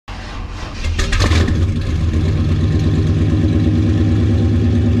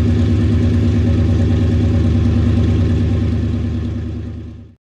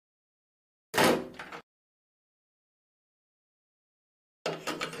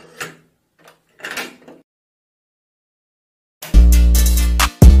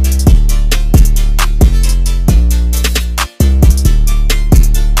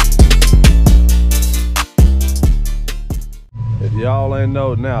ain't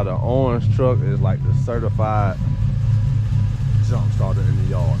know now, the orange truck is like the certified jump starter in the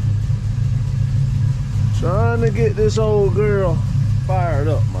yard. Trying to get this old girl fired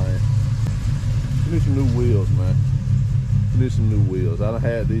up, man. We need some new wheels, man. We need some new wheels. I done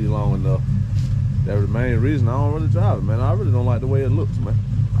had these long enough. That's the main reason I don't really drive it, man. I really don't like the way it looks, man.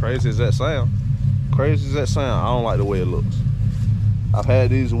 Crazy as that sound. Crazy as that sound, I don't like the way it looks. I've had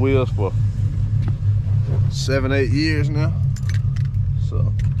these wheels for 7, 8 years now. So,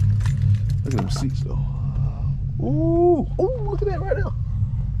 look at them seats though. Ooh, ooh, look at that right there.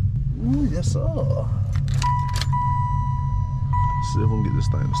 Ooh, yes sir. Let's see if we can get this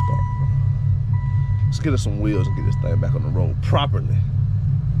thing to start. Let's get us some wheels and get this thing back on the road properly.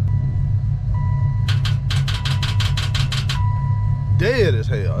 Dead as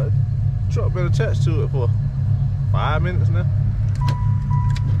hell. The truck been attached to it for 5 minutes now.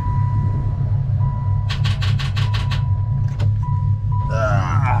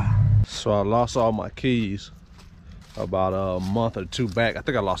 So I lost all my keys about a month or 2 back. I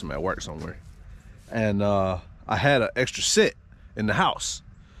think I lost them at work somewhere. And I had an extra set in the house.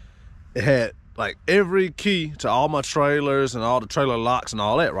 It had like every key to all my trailers and all the trailer locks and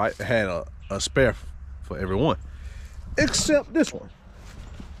all that, right? It had a spare for every one. Except this one.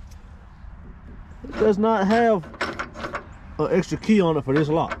 It does not have an extra key on it for this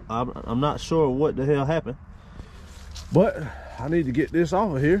lock. I'm not sure what the hell happened. But I need to get this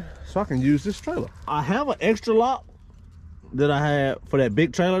off of here so I can use this trailer. I have an extra lock that I had for that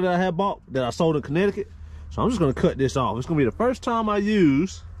big trailer that I had bought that I sold in Connecticut. So I'm just gonna cut this off. It's gonna be the first time I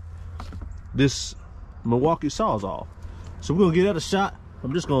use this Milwaukee Sawzall. So we're gonna give that a shot.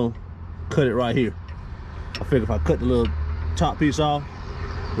 I'm just gonna cut it right here. I figure if I cut the little top piece off,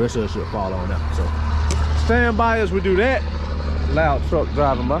 the rest of it should fall on out. So stand by as we do that. Loud truck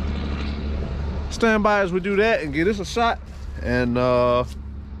driving by. Stand by as we do that and give this a shot. And I'll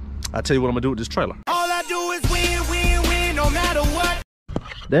tell you what I'm gonna do with this trailer. All I do is win, win, win, no matter what.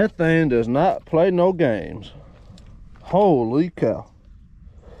 That thing does not play no games. Holy cow.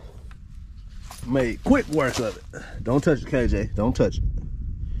 Made quick work of it. Don't touch it, KJ. Don't touch it.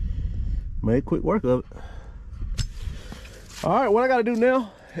 Made quick work of it. All right, what I gotta do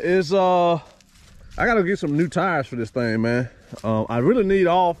now is I gotta get some new tires for this thing, man. I really need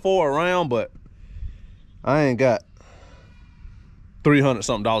all 4 around, but I ain't got $300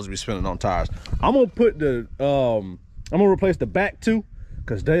 something to be spending on tires. I'm gonna put the I'm gonna replace the back 2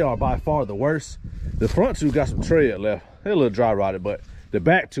 because they are by far the worst. The front 2 got some tread left. They're a little dry rotted, but the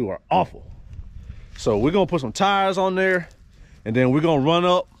back 2 are awful. So we're gonna put some tires on there, and then we're gonna run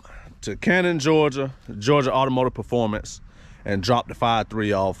up to Canton, Georgia Automotive Performance, and drop the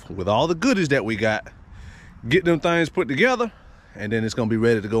 5.3 off with all the goodies that we got. Get them things put together, and then it's gonna be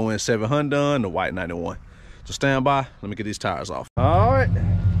ready to go in 700 done, the white 91. So stand by, let me get these tires off. All right,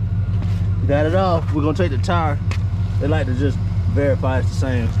 got it off. We're gonna take the tire. They like to just verify it's the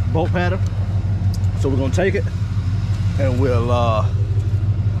same bolt pattern. So we're gonna take it, and we'll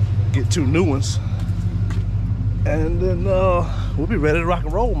get 2 new ones. And then we'll be ready to rock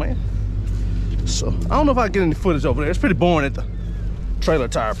and roll, man. So I don't know if I can get any footage over there. It's pretty boring at the trailer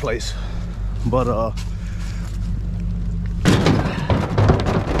tire place. But if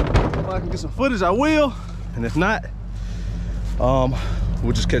I can get some footage, I will. And if not,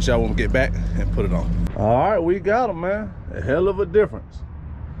 we'll just catch y'all when we get back and put it on. All right, we got them, man. A hell of a difference.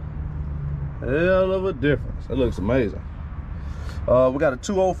 Hell of a difference. That looks amazing. We got a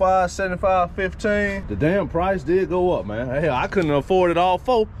 205 7515. The damn price did go up, man. Hell, I couldn't afford it all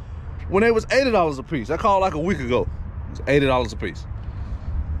 4 when they was $80 a piece. I called like a week ago. It's $80 a piece.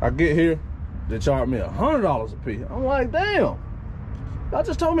 I get here, they charge me $100 a piece. I'm like, damn. Y'all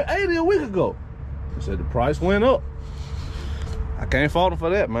just told me 80 a week ago. They said the price went up. I can't fault them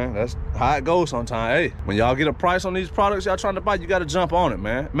for that, man. That's how it goes sometimes. Hey, when y'all get a price on these products y'all trying to buy, you got to jump on it,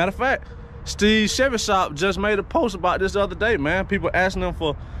 man. Matter of fact, Steve Chevy Shop just made a post about this the other day, man. People asking them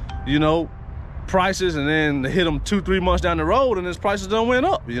for, you know, prices, and then they hit them 2-3 months down the road and his prices done went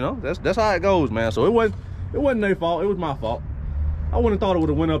up, you know. That's how it goes, man. So it wasn't their fault, it was my fault. I wouldn't have thought it would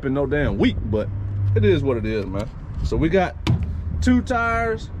have went up in no damn week, but it is what it is, man. So we got 2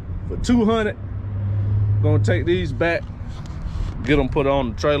 tires for $200. Gonna take these back, get them put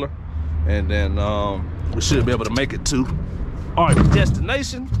on the trailer, and then we should be able to make it to our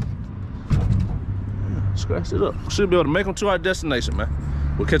destination. Scratch it up. Should be able to make them to our destination, man.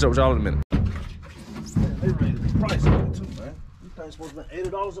 We'll catch up with y'all in a minute. Man, they raised the price on it too, man. These things supposed to be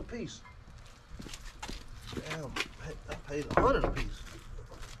 $80 a piece. Damn, I paid $100 a piece.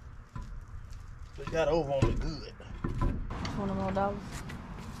 They got over on me good. $20 more.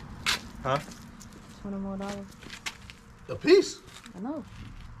 Huh? $20 more. A piece? I know.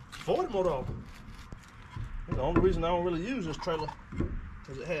 40 more dollars. That's the only reason I don't really use this trailer,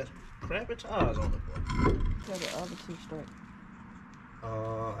 because it has crappy tires on it. Tell the other two straight.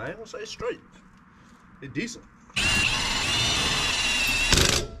 I ain't gonna say straight. It's decent.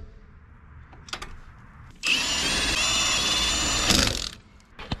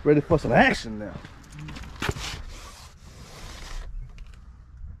 Ready for some action now.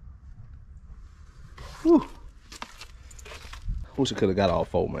 Whew. Wish I could have got all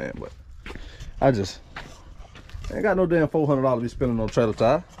 4, man, but I ain't got no damn $400 to be spending on trailer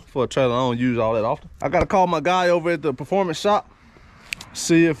tire for a trailer I don't use all that often. I gotta call my guy over at the performance shop,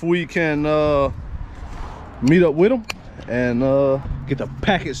 see if we can meet up with him and get the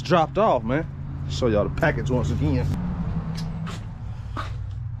package dropped off, man. Show y'all the package once again.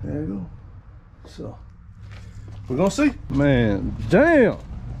 There you go. So we're gonna see. Man, damn.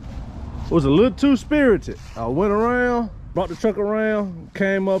 Was a little too spirited. I went around, brought the truck around,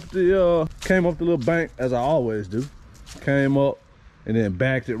 came up the little bank as I always do. Came up and then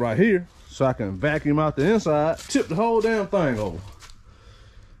backed it right here so I can vacuum out the inside. Tip the whole damn thing over.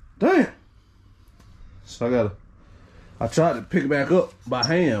 Damn. So I tried to pick it back up by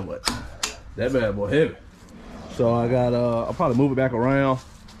hand, but that bad boy heavy. So I'll probably move it back around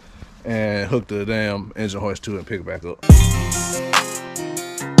and hook the damn engine hoist to it and pick it back up.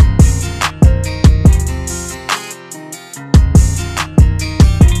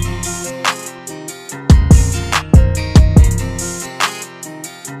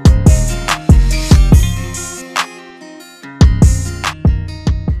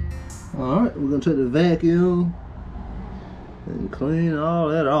 Alright, we're gonna take the vacuum and clean all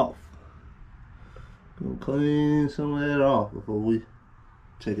that off. Gonna clean some of that off before we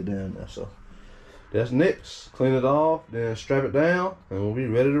take it down there. So that's next. Clean it off, then strap it down, and we'll be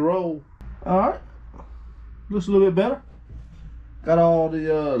ready to roll. Alright, looks a little bit better. Got all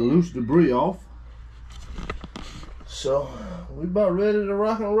the loose debris off. So we about ready to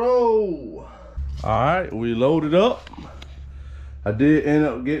rock and roll. Alright, we loaded up. I did end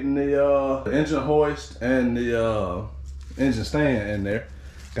up getting the engine hoist and the engine stand in there.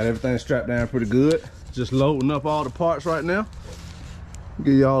 Got everything strapped down pretty good. Just loading up all the parts right now.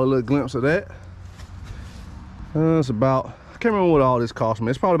 Give y'all a little glimpse of that. It's about, I can't remember what all this cost me.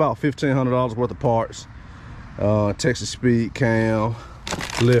 It's probably about $1,500 worth of parts. Texas speed cam,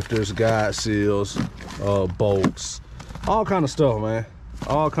 lifters, guide seals, bolts, all kind of stuff, man.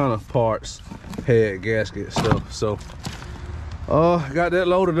 All kind of parts, head gasket stuff. So got that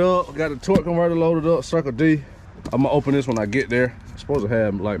loaded up, got the torque converter loaded up, Circle D. I'm gonna open this when I get there. I'm supposed to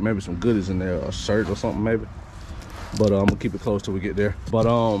have like maybe some goodies in there, a shirt or something maybe. But I'm gonna keep it close till we get there. But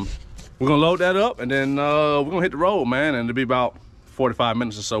we're gonna load that up and then we're gonna hit the road, man. And it'll be about 45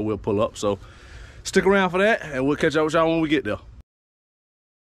 minutes or so we'll pull up. So stick around for that and we'll catch up with y'all when we get there.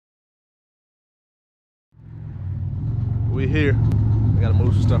 We here. We gotta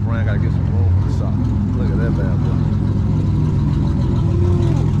move some stuff around, gotta get some room for the sock. Look at that bad boy.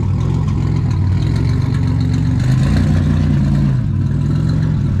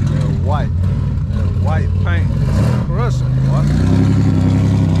 White paint crushing, boy.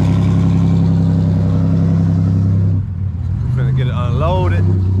 Finna get it unloaded.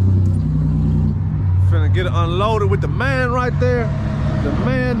 Finna get it unloaded with the man right there. The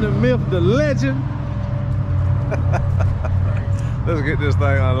man, the myth, the legend. Let's get this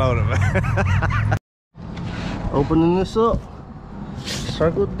thing unloaded, man. Opening this up.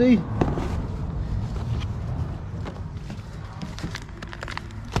 Circle D.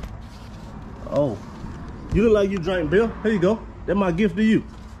 Oh, you look like you drank beer. Here you go. That's my gift to you.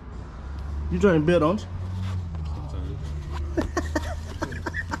 You drink beer, don't you?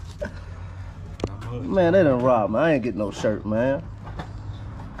 Man, they done robbed me. I ain't getting no shirt, man.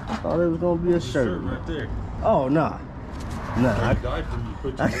 I thought it was gonna be a shirt. Right there. Oh, nah. Nah. You died for me.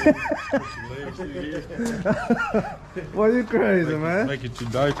 Put your legs through here. Well, you crazy, man. Make it your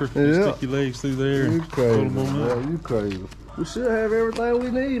diaper. Yeah. Stick your legs through there. You and crazy, man. You crazy. We should have everything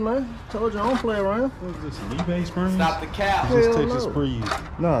we need, man. Told you I don't play around. What is this, an eBay springs? Stop the cap. Just Texas Breeze.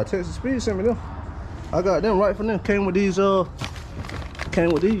 Nah, Texas Speed sent me them. I got them right from them. Came with these,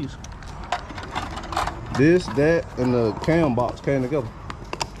 This, that, and the cam box came together.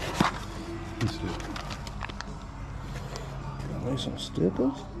 Got me some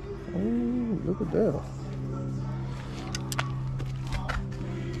stickers. Oh, look at that.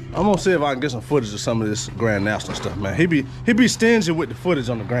 I'm gonna see if I can get some footage of some of this Grand National stuff, man. He be stingy with the footage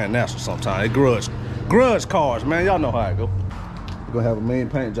on the Grand National sometimes. They grudge cars, man. Y'all know how it go. We're gonna have a main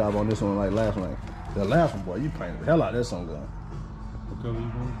paint job on this one like last one. The last one, boy, you painted the hell out of that sun gun. What color you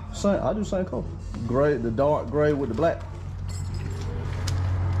want? I do same color. Gray, the dark gray with the black.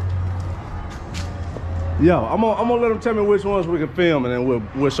 Yo, I'm gonna let them tell me which ones we can film, and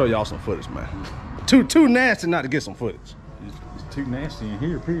then we'll show y'all some footage, man. Too nasty not to get some footage. It's too nasty in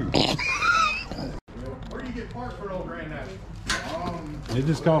here, period. Where do you get parts for an old Grand National? It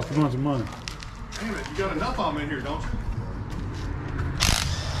just costs a bunch of money. Damn it, you got enough of them in here, don't you?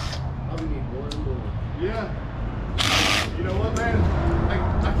 Yeah. You know what, man?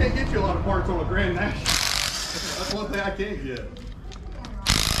 I can't get you a lot of parts on a Grand National. That's one thing I can't get.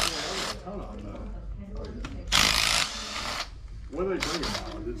 What are they bringing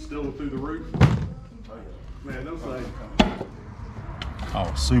now? Is it still through the roof? Man, those things.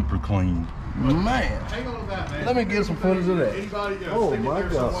 Oh, super clean. Man. Hang on to that, man. Let me get some footage of that. Anybody, Oh, stick it my there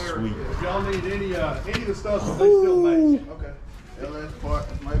God. somewhere. Sweet. If y'all need any of the stuff that they still make. Okay. LS part,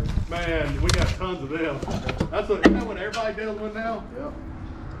 maybe. Man, we got tons of them. Isn't that what everybody deals with now? Yep.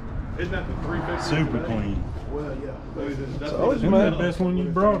 Isn't that the 350? Super clean. Well, yeah. That's Told you, Isn't man. that the best one you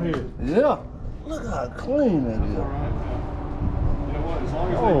brought here? Yeah. Look how clean that You know what? As long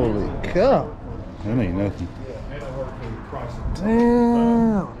as is. Holy cow. That ain't nothing. they don't work for the price.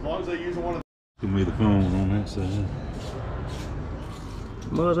 Damn. As long as they use one of Give me the phone on that side.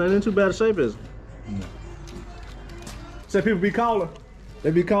 Mars ain't in too bad a shape, is it? No. Say people be calling.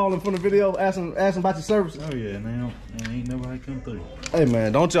 They be calling from the video, asking about your services. Oh yeah, now ain't nobody come through. Hey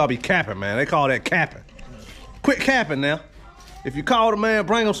man, don't y'all be capping, man. They call that capping. Quit capping now. If you call the man,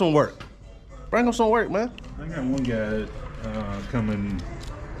 bring him some work. Bring him some work, man. I got one guy coming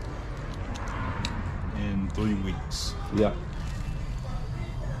in 3 weeks Yeah.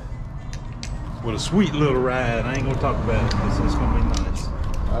 with a sweet little ride. I ain't gonna talk about it because it's gonna be nice.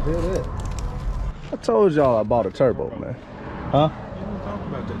 I hear that. I told y'all I bought a turbo, man. Huh? You don't talk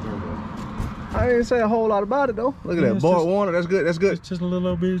about that turbo. I didn't say a whole lot about it though. Look at Yeah, that, it's Boyd just- Warner. That's good. That's good. It's just a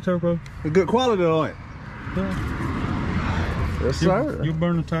little bitty turbo. Good quality though, ain't it? Yeah. Yes, sir. You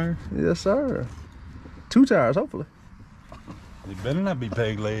burn a tire. Yes, sir. 2 tires, hopefully. It better not be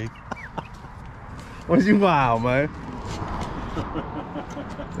peg leg. What you wild, man?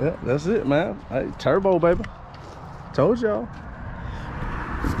 Yeah, that's it, man. Hey, turbo, baby. Told y'all.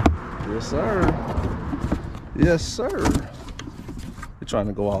 Yes, sir. Yes, sir. We're trying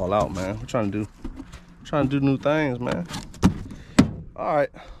to go all out, man. We're trying to do new things, man. All right,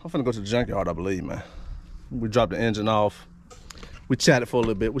 I'm finna go to the junkyard, I believe, man. We dropped the engine off. We chatted for a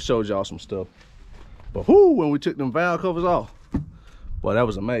little bit. We showed y'all some stuff. But whoo, when we took them valve covers off, boy, that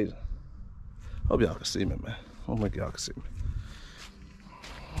was amazing. Hope y'all can see me, man. Hope y'all can see me.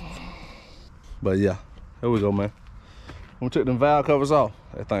 But yeah, here we go, man. When we took them valve covers off,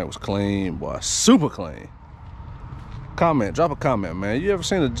 that thing was clean, boy. Super clean. Comment, drop a comment, man. You ever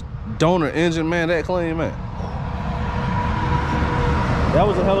seen a donor engine, man, that clean, man? That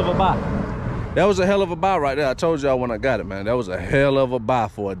was a hell of a buy. That was a hell of a buy right there. I told y'all when I got it, man. That was a hell of a buy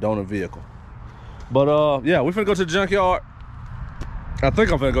for a donor vehicle. But yeah, we finna go to the junkyard. I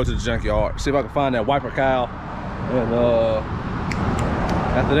think I'm finna go to the junkyard, see if I can find that wiper cowl. And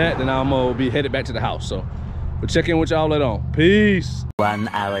after that, then I'm gonna be headed back to the house. So we'll check in with y'all later on. Peace. 1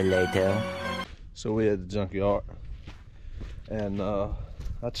 hour later. So we're at the junkyard. And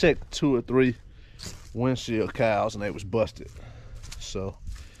I checked 2 or 3 windshield cowls and they was busted. So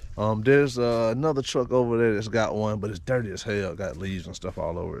there's another truck over there that's got one, but it's dirty as hell, got leaves and stuff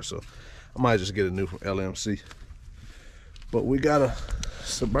all over it. So I might just get a new from LMC. But we got a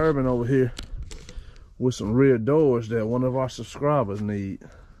Suburban over here with some rear doors that one of our subscribers need.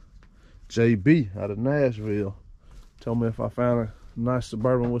 JB out of Nashville told me if I found a nice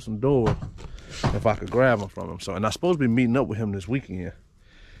Suburban with some doors, if I could grab them from him. So, and I'm supposed to be meeting up with him this weekend.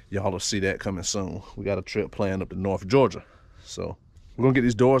 Y'all will see that coming soon. We got a trip planned up to North Georgia. So we're gonna get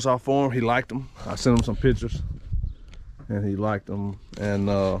these doors off for him. He liked them. I sent him some pictures and he liked them. And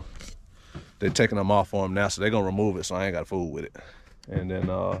they're taking them off for him now, so they're gonna remove it, so I ain't got to fool with it. And then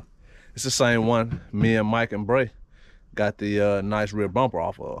it's the same one me and Mike and Bray got the nice rear bumper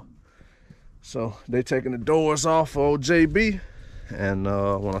off of. So they taking the doors off for old JB, and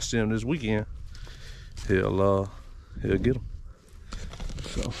when I see him this weekend, he'll get them.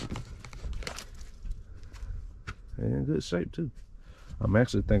 So they're in good shape too. I'm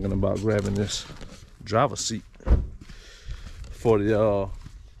actually thinking about grabbing this driver's seat for the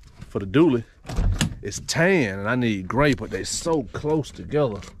dually. It's tan and I need gray, but they so close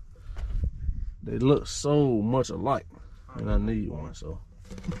together. They look so much alike, and I need one. So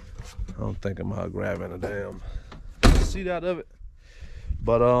I'm thinking about grabbing a damn seat out of it.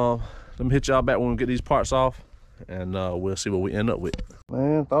 But let me hit y'all back when we get these parts off, and we'll see what we end up with.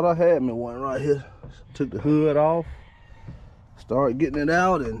 Man, thought I had me one right here. Took the hood off, started getting it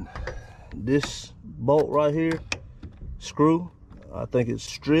out, and this bolt right here, screw, I think it's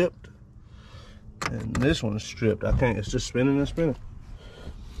stripped. And this one is stripped. I can't, it's just spinning and spinning.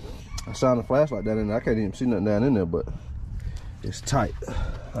 I shine a flashlight down in there. I can't even see nothing down in there, but it's tight.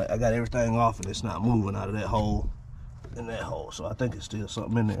 I got everything off and it's not moving out of that hole and that hole. So I think it's still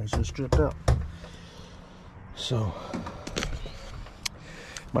something in there. It's just stripped out. So,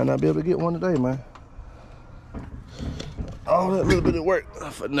 might not be able to get one today, man. All that little bit of work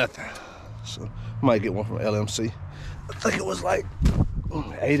for nothing. So, I might get one from LMC. I think it was like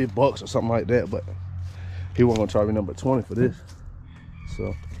 80 bucks or something like that, but he wasn't gonna charge me number 20 for this.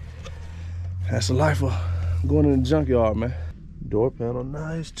 So, that's the life of going in the junkyard, man. Door panel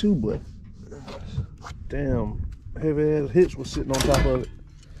nice too, but damn heavy ass Hitch was sitting on top of it.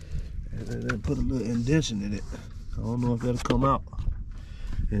 And then put a little indentation in it. I don't know if that'll come out.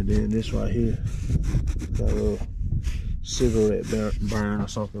 And then this right here, got a little cigarette burn or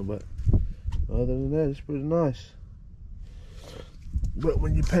something, but other than that, it's pretty nice. But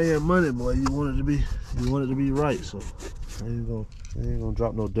when you're paying money, boy, you want it to be right. So I ain't gonna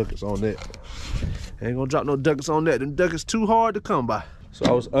drop no ducats on that. Ain't gonna drop no ducats on that. Them ducats too hard to come by. So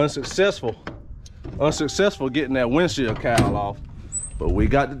I was unsuccessful getting that windshield cowl off, but we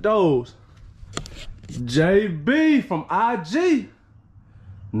got the doors. JB from IG,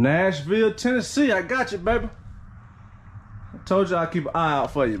 Nashville, Tennessee. I got you, baby. I told you I'd keep an eye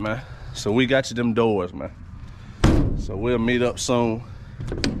out for you, man. So we got you them doors, man. So we'll meet up soon.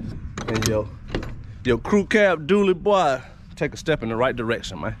 And your crew cab dually, boy, take a step in the right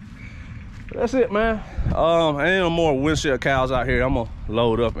direction, man. But that's it, man. Ain't no more windshield cowls out here. I'm gonna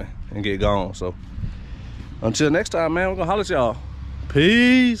load up and get gone. So until next time, man, we're gonna holler at y'all.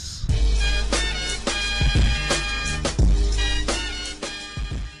 Peace.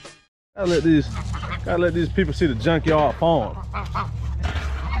 Gotta let these people see the junkyard farm.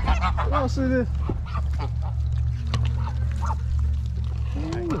 Y'all see this?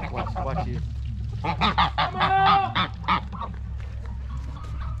 Watch you. Come on!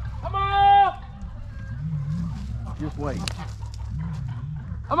 Come on! Just wait.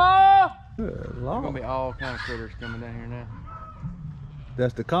 Come on! There's gonna be all kind of critters coming down here now.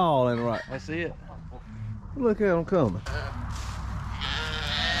 That's the call, ain't right? That's it. Look at them coming.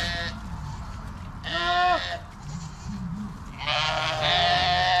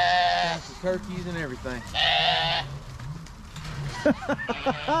 Turkeys and everything. Look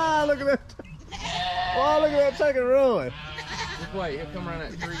at that. Oh, look at that chicken run. Just wait, he'll come around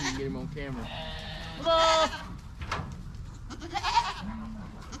that tree and get him on camera. Come on!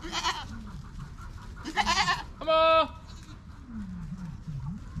 Come on!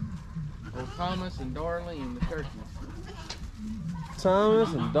 Old Thomas and Darlene, the turkeys.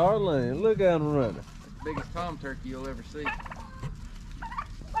 Thomas and Darlene, look at them running. That's the biggest tom turkey you'll ever see.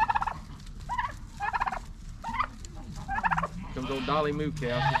 Comes old Dolly Moo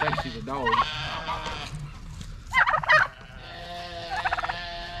Cow. She thinks she's a dog.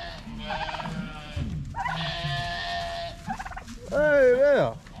 Hey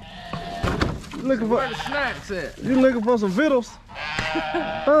there. You looking for Where the snacks at? You looking for some vittles?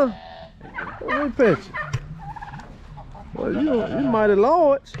 Huh? Let me pet you. Well, you mighty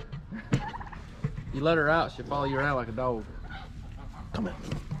large. You let her out, she'll follow you around like a dog. Come here.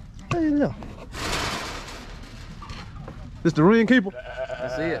 Hey there. This the ring keeper?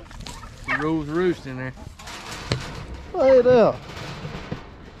 That's it. She rules roost in there. Hey there.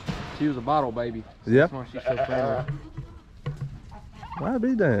 She was a bottle baby. Yeah. That's why she's so friendly. Why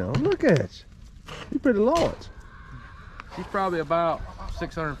be down? Look at you. You pretty large. She's probably about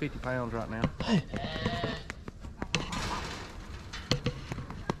 650 pounds right now.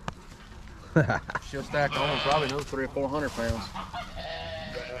 She'll stack on probably another 300 or 400 pounds.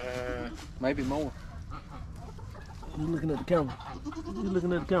 Maybe more. You looking at the camera. You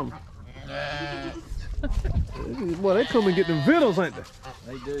looking at the camera. Boy, they come and get them vittles, ain't they?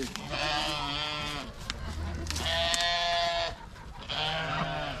 They do.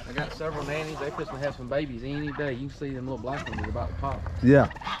 I got several nannies. They supposed to have some babies any day. You can see them little black ones about to pop. Yeah.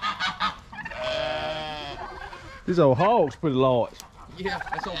 These old hogs pretty large. Yeah,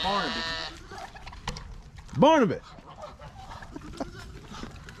 that's old Barnaby. Barnaby.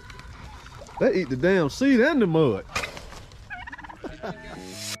 They eat the damn seed and the mud.